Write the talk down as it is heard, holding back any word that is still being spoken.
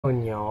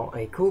Showing y'all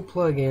a cool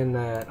plugin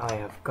that I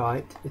have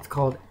got. It's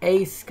called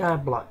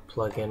ASkyBlock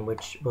plugin,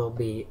 which will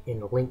be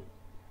in the link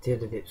to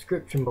the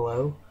description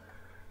below.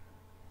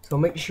 So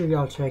make sure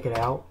y'all check it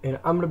out. And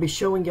I'm going to be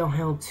showing y'all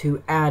how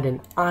to add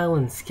an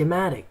island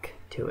schematic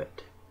to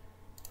it.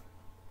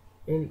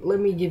 And let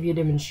me give you a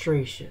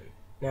demonstration.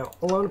 Now,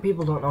 a lot of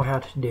people don't know how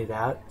to do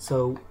that,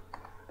 so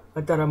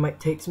I thought I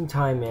might take some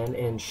time in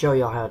and show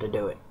y'all how to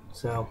do it.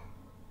 So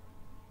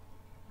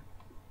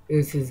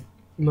this is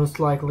most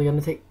likely going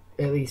to take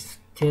at least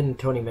 10 to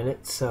 20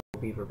 minutes, so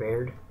be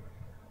prepared.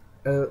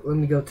 Let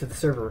me go to the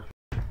server.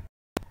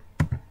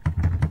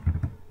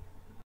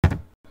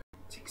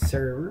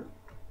 Server.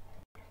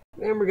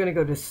 Then we're gonna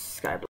go to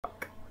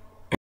ASkyBlock.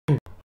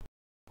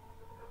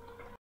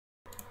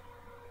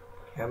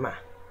 Come on.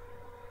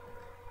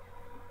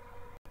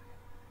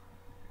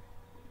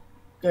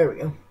 There we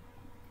go.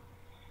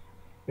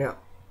 Now,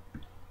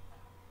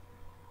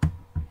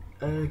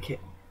 okay.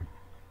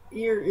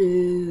 Here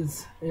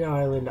is an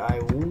island I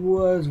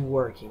was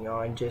working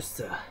on just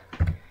to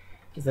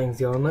get things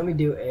going. Let me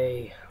do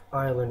a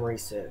island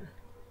reset.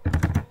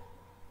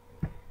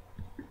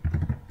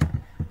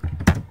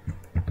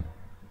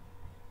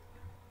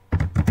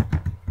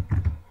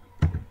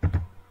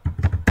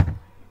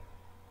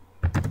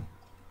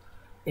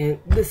 And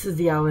this is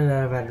the island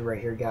that I've added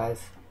right here,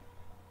 guys.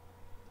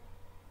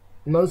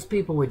 Most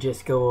people would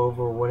just go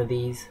over one of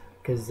these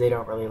because they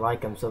don't really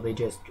like them, so they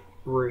just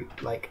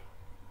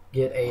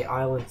get a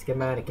island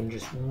schematic and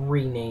just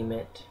rename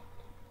it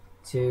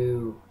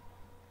to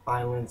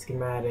island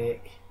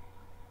schematic.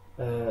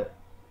 I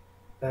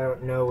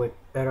don't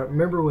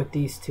remember what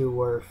these two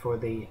were for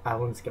the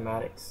island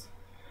schematics.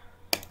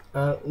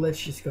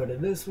 Let's just go to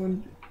this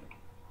one.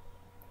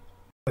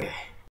 Okay.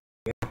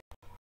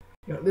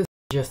 Now, this is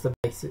just the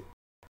basic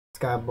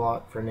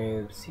ASkyBlock for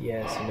noobs.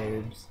 Yes,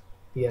 noobs.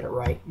 You got it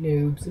right.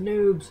 Noobs,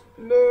 noobs,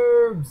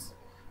 noobs.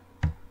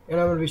 And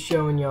I'm going to be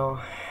showing y'all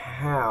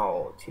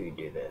how to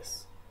do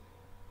this.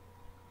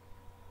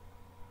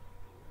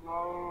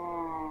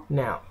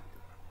 Now,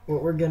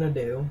 what we're going to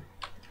do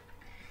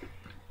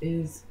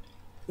is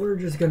we're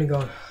just going to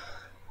go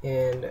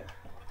and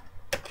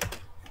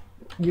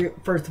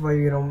first of all,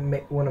 you're going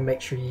to want to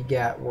make sure you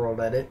got World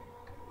Edit.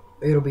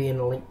 It'll be in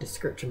the link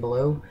description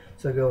below,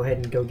 so go ahead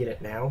and go get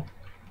it now.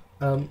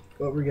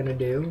 What we're going to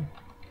do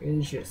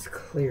is just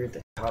clear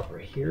the top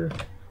right here.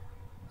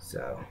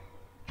 So,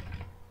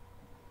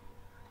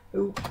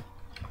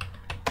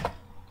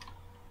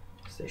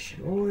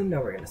 position 1.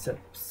 Now we're going to set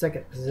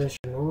second position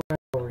right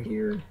over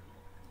here,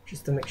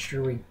 just to make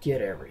sure we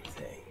get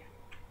everything.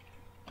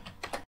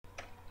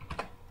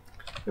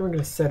 Then we're going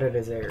to set it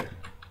as air.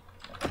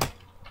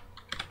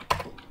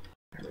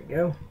 There we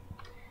go.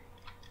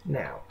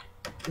 Now,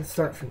 let's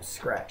start from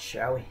scratch,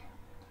 shall we?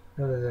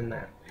 Other than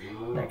that,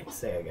 I can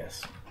say, I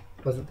guess.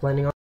 Wasn't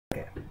planning on.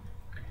 Okay.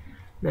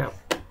 Now,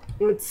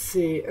 let's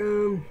see.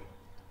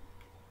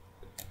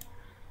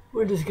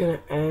 We're just gonna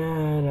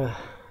add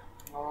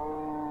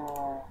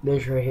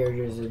this right here,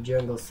 just a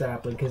jungle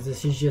sapling, because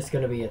this is just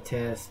gonna be a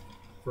test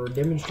for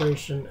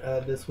demonstration.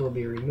 This will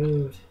be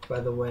removed,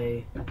 by the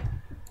way,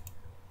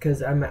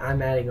 because I'm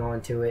adding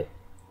on to it.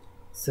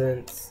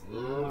 Since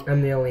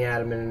I'm the only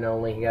admin and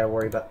only got to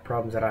worry about the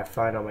problems that I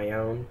find on my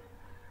own,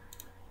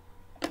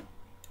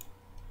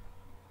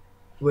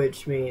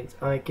 which means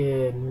I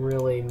can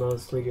really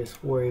mostly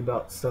just worry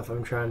about stuff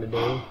I'm trying to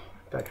do.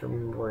 If I can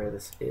remember where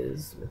this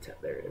is,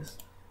 there it is.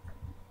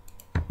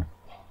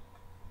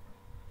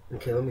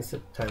 Okay, let me set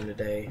the time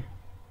today.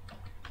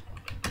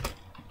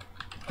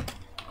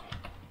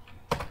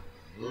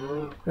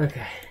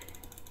 Okay,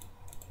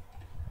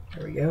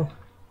 there we go.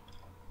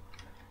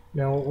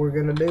 Now what we're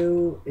gonna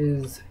do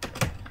is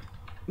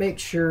make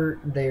sure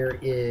there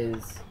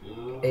is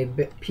a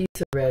piece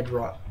of red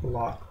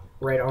rock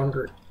right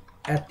under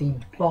at the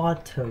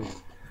bottom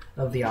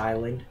of the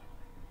island,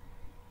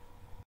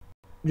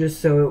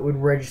 just so it would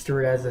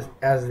register it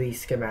as the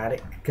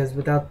schematic, because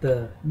without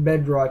the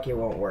bedrock it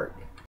won't work.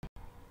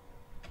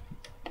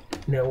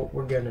 Now what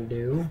we're gonna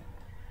do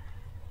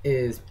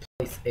is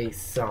place a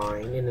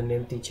sign in an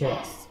empty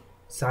chest.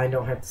 Sign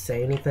don't have to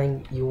say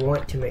anything. You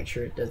want to make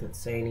sure it doesn't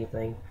say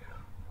anything,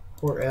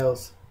 or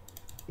else,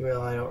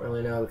 well, I don't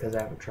really know because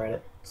I haven't tried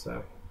it.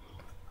 So,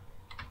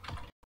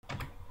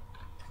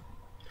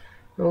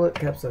 oh look,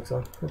 caps lock's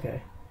on.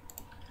 Okay,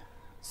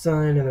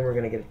 sign, and then we're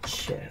gonna get a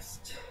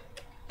chest.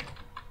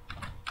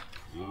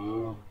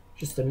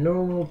 Just a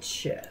normal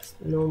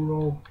chest,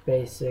 normal,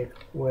 basic,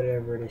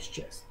 whatever it is,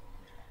 chest.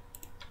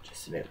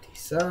 Just an empty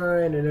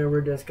sign, and then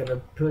we're just gonna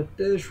put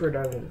this right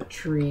under the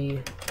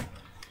tree.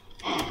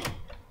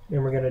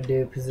 Then we're gonna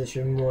do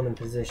position 1 and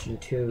position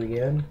 2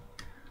 again.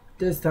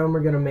 This time we're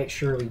gonna make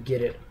sure we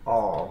get it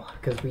all,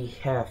 because we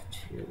have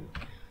to.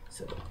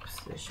 So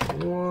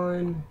position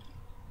 1,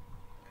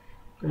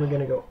 and we're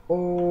gonna go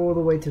all the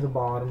way to the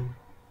bottom,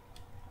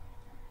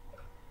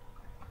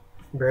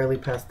 barely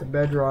past the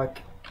bedrock,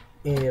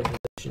 in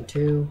position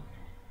 2.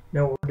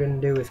 Now what we're gonna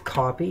do is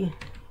copy.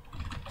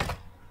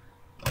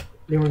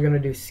 Then we're gonna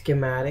do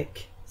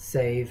schematic,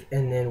 save,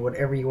 and then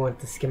whatever you want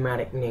the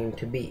schematic name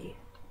to be.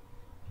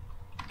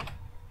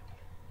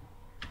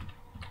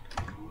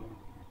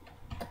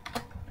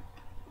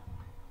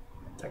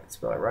 I can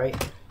spell it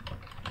right.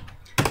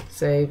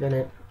 Save,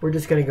 and we're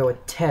just going to go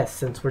with test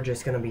since we're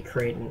just going to be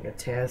creating a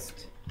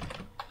test.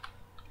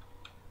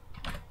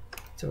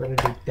 So we're going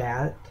to do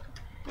that.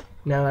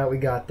 Now that we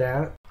got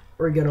that,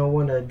 we're going to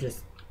want to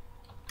just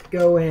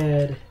go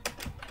ahead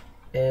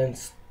and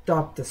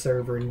stop the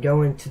server and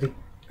go into the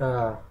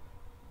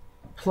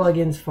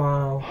plugins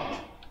file,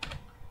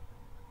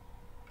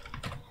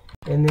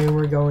 and then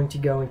we're going to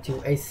go into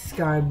a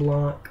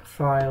ASkyBlock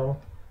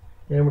file,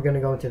 and then we're going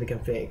to go into the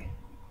config.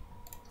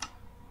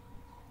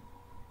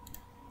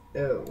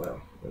 Oh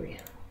well, let me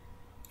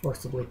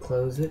forcibly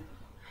close it.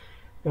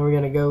 Now we're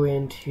going to go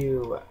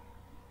into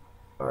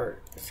our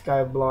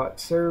ASkyBlock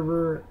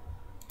server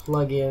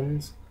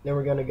plugins. Then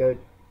we're going to go,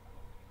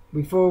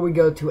 before we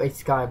go to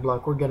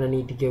ASkyBlock, we're going to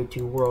need to go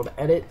to World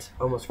Edit.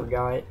 Almost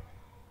forgot.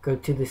 Go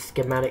to the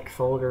schematic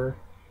folder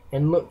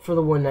and look for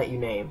the one that you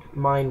named.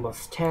 Mine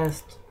was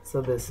test,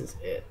 so this is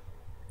it.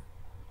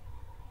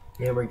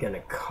 Then we're going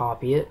to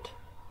copy it.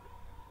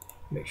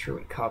 Make sure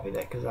we copy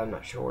that because I'm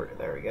not sure.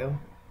 There we go.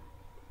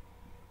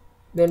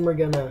 Then we're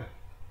going to,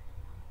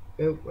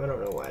 oh, I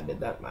don't know why I did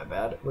that, my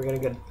bad. We're going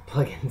to go to the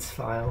plugins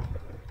file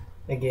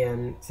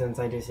again since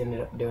I just ended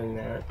up doing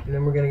that. And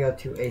then we're going to go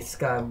to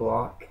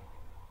ASkyBlock.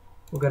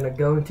 We're going to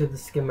go into the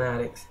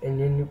schematics and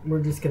then we're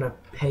just going to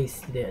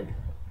paste it in.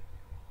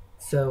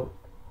 So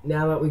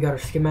now that we got our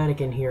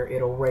schematic in here,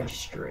 it'll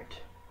register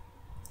it.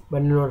 But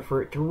in order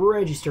for it to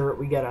register it,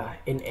 we gotta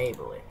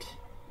enable it.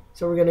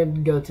 So we're gonna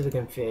go to the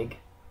config.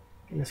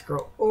 Gonna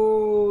scroll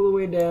all the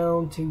way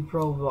down to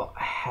probably about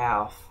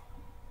half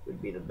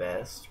would be the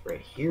best.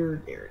 Right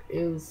here, there it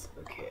is.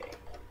 Okay.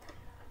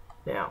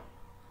 Now,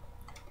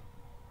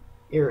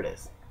 here it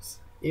is.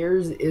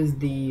 Here's is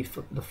the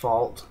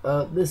default.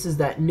 This is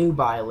that noob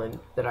island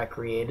that I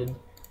created.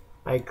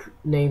 I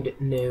named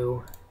it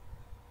new.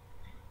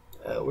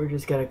 We're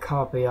just gonna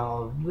copy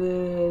all of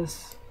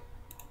this,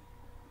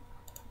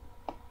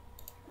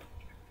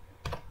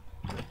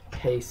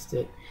 paste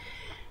it.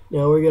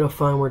 Now we're gonna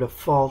find where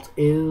default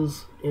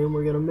is, and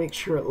we're gonna make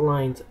sure it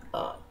lines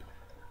up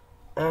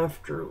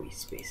after we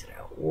space it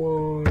out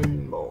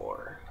one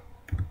more.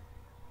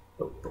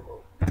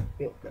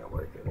 Yep, that'll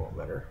work. It won't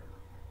matter.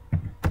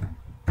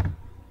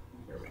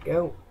 There we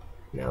go.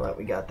 Now that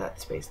we got that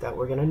spaced out,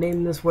 we're gonna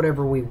name this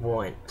whatever we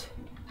want.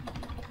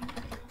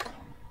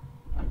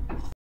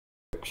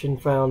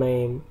 File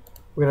name.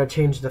 We're going to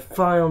change the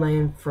file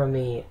name from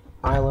the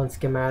island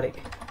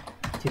schematic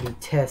to the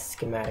test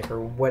schematic,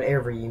 or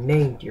whatever you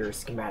named your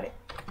schematic.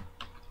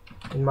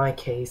 In my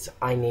case,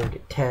 I named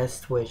it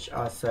test, which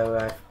I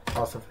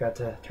also forgot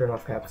to turn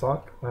off caps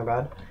lock. My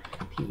bad.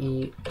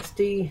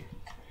 P-E-S-T.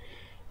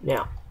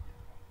 Now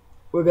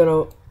we're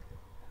gonna,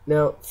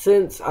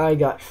 since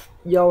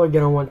y'all are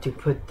gonna want to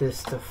put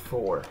this to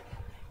 4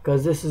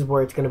 because this is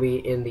where it's gonna be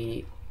in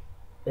the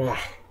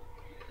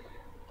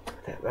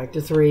back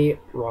to 3,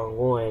 wrong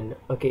one.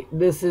 Okay,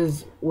 this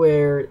is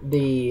where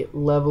the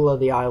level of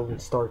the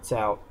island starts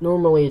out.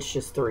 Normally it's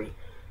just 3.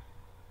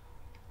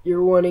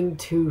 You're wanting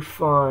to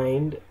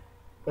find,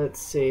 let's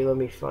see, let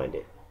me find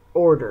it.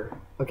 Order.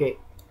 Okay,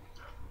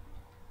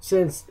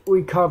 since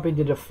we copied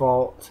the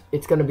default,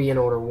 it's going to be in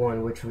order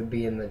 1, which would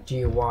be in the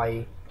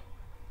GUI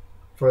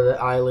for the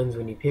islands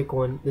when you pick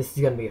one. This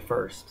is going to be a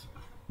first.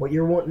 What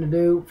you're wanting to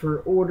do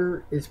for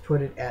order is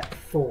put it at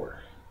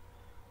 4.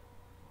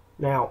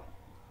 Now,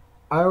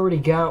 I already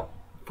got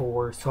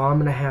 4, so I'm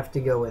going to have to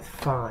go with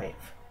 5.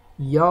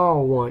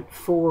 Y'all want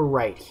 4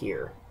 right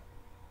here.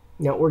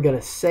 Now we're going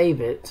to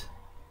save it,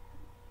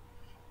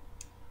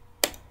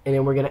 and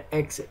then we're going to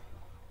exit.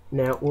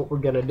 Now what we're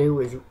going to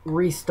do is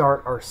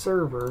restart our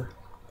server,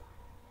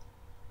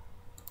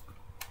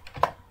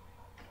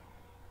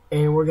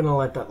 and we're going to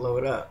let that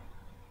load up.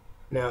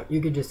 Now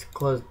you could just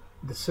close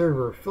the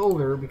server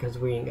folder because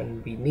we ain't going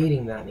to be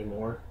needing that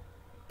anymore.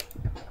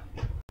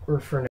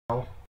 Or for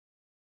now,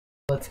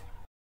 let's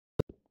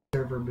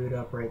server boot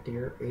up right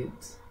there.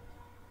 Oops.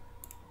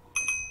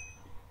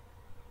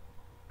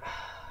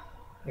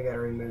 I gotta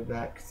remove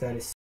that because that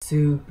is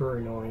super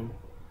annoying.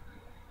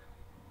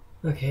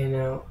 Okay,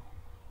 now,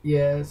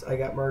 yes, I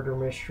got Murder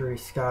Mystery,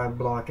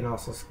 ASkyBlock, and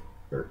also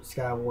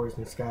Sky Wars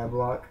and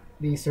ASkyBlock.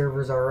 These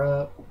servers are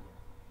up.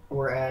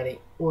 We're adding,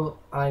 well,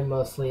 I'm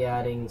mostly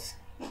adding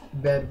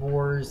Bed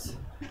Wars.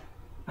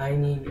 I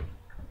need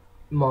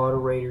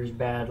moderators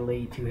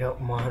badly to help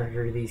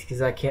monitor these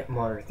because I can't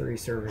monitor 3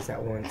 servers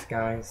at once,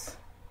 guys.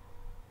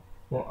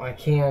 Well, I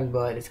can,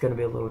 but it's going to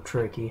be a little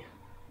tricky.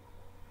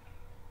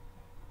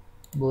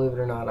 Believe it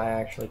or not, I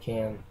actually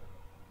can.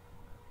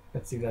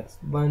 Let's see, that's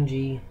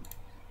Bungie.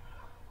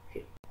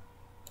 Okay.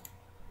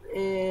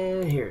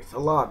 And here's the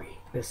lobby.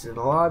 This is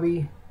the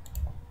lobby.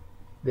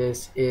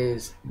 This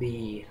is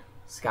the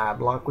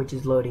ASkyBlock, which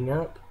is loading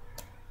up.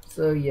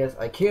 So yes,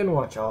 I can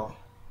watch all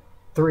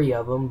 3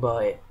 of them,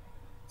 but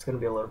it's gonna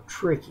be a little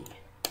tricky.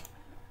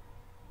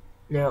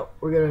 Now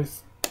we're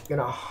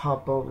gonna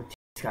hop over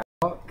to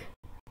ASkyBlock.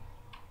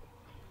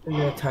 I'm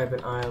gonna type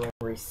an island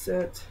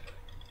reset.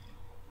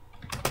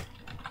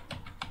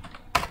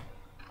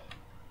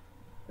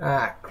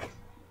 Ah,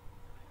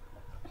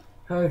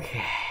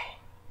 okay.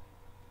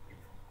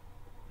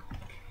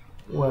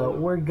 Well,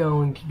 we're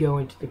going to go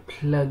into the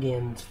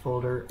plugins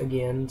folder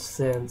again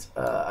since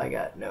I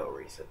got no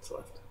resets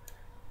left.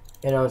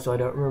 And also I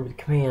don't remember the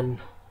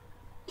command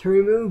to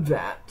remove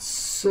that.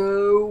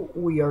 So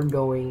we are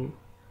going...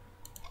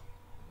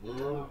 Wait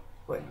a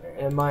minute,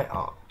 am I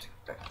opt?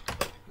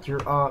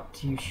 You're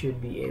opt, you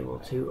should be able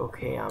to.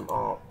 Okay, I'm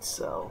opt,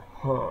 so,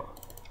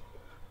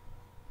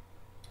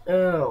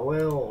 Oh,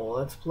 well,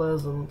 that's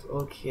pleasant.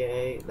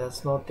 Okay,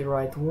 that's not the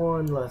right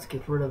one. Let's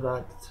get rid of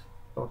that.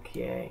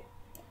 Okay.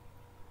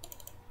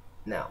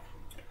 Now,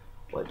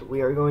 what we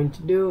are going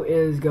to do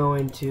is go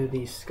into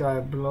the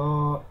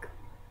ASkyBlock.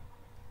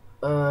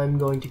 I'm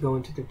going to go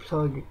into the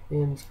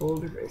plugins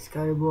folder,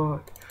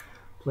 ASkyBlock,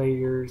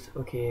 players.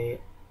 Okay,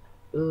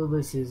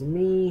 this is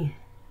me.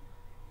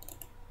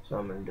 So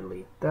I'm going to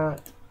delete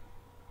that.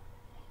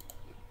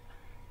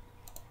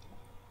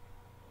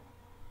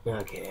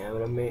 Okay,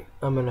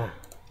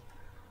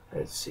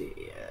 let's see,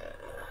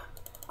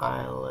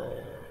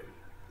 island,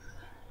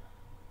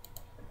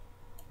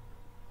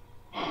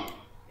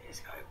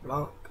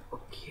 ASkyBlock.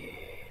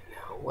 Okay,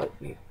 now what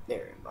we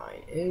bear in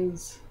mind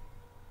is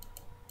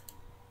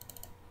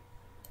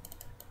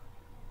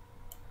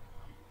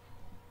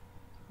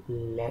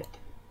let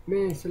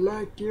me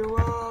select you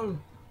all.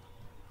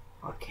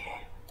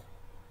 Okay.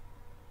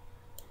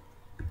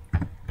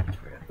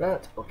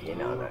 That. Okay,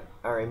 now that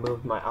I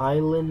removed my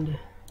island,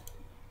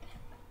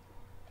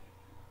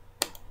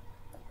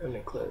 I'm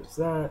gonna close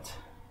that.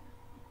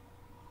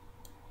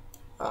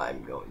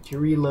 I'm going to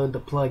reload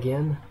the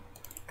plugin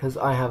because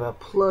I have a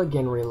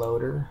plugin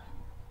reloader.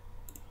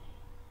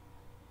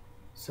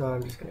 So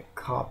I'm just gonna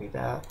copy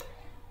that.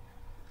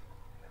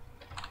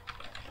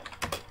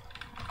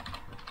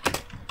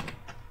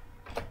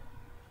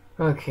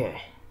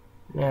 Okay,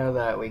 now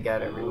that we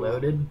got it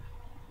reloaded,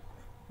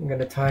 I'm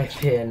gonna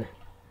type in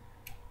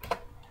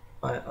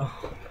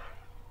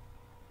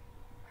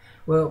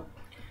well,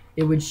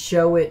 it would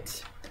show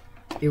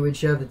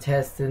the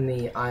test in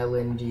the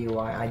island GUI.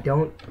 I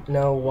don't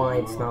know why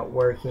it's not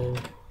working.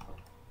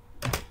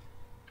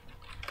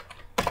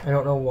 I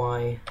don't know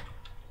why.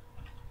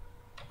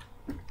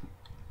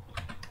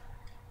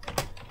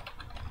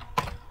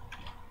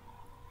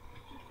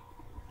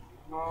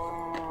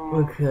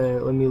 Okay,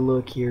 let me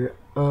look here.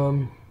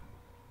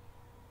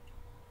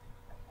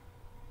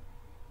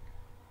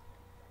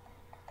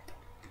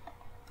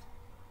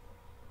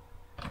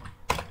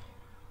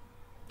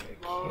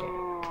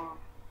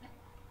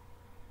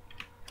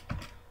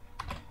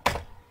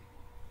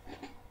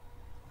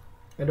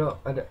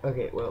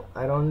 Okay, well,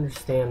 I don't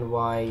understand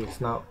why it's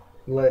not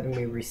letting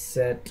me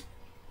reset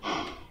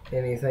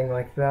anything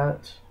like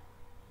that.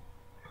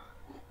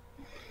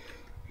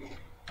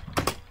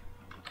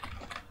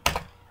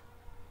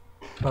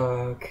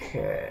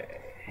 Okay,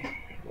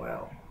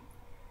 well,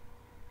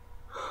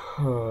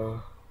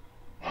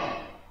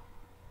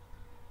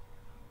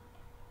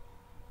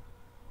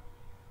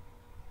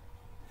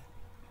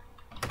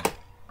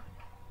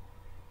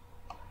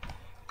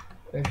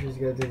 let's just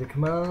go through the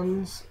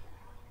commands.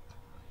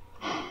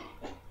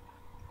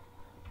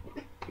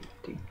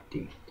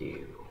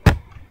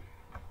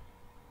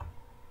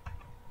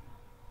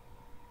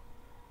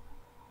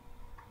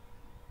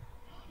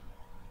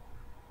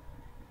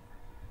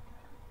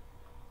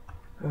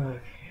 Okay.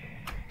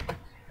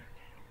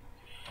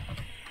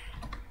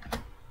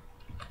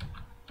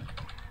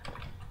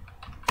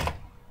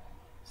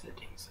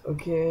 Settings.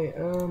 Okay.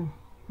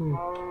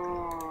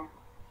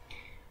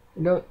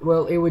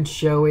 Well, it would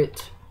show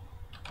it,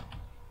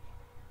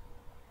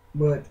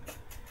 but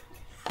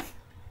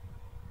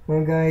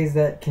well, guys,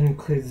 that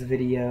concludes the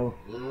video.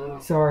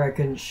 Sorry I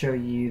couldn't show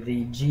you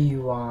the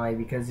GUI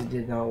because it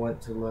did not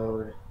want to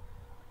load.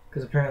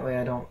 Because apparently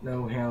I don't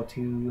know how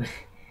to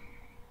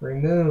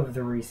remove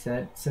the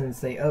reset since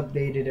they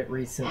updated it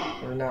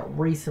or not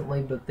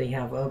recently, but they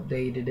have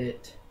updated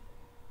it.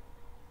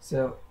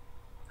 So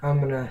I'm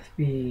gonna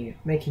be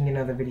making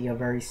another video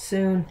very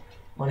soon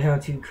on how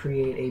to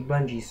create a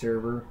Bungie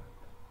server.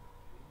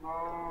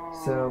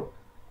 So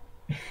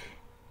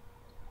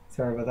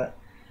sorry about that.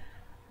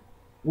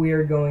 We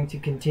are going to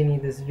continue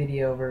this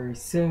video very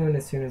soon,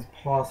 as soon as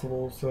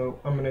possible. So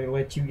I'm gonna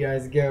let you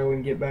guys go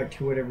and get back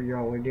to whatever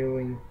y'all are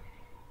doing.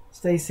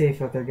 Stay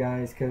safe out there,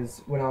 guys,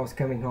 because when I was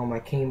coming home I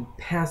came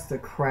past a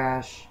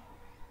crash.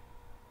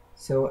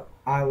 So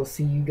I will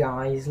see you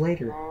guys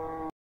later.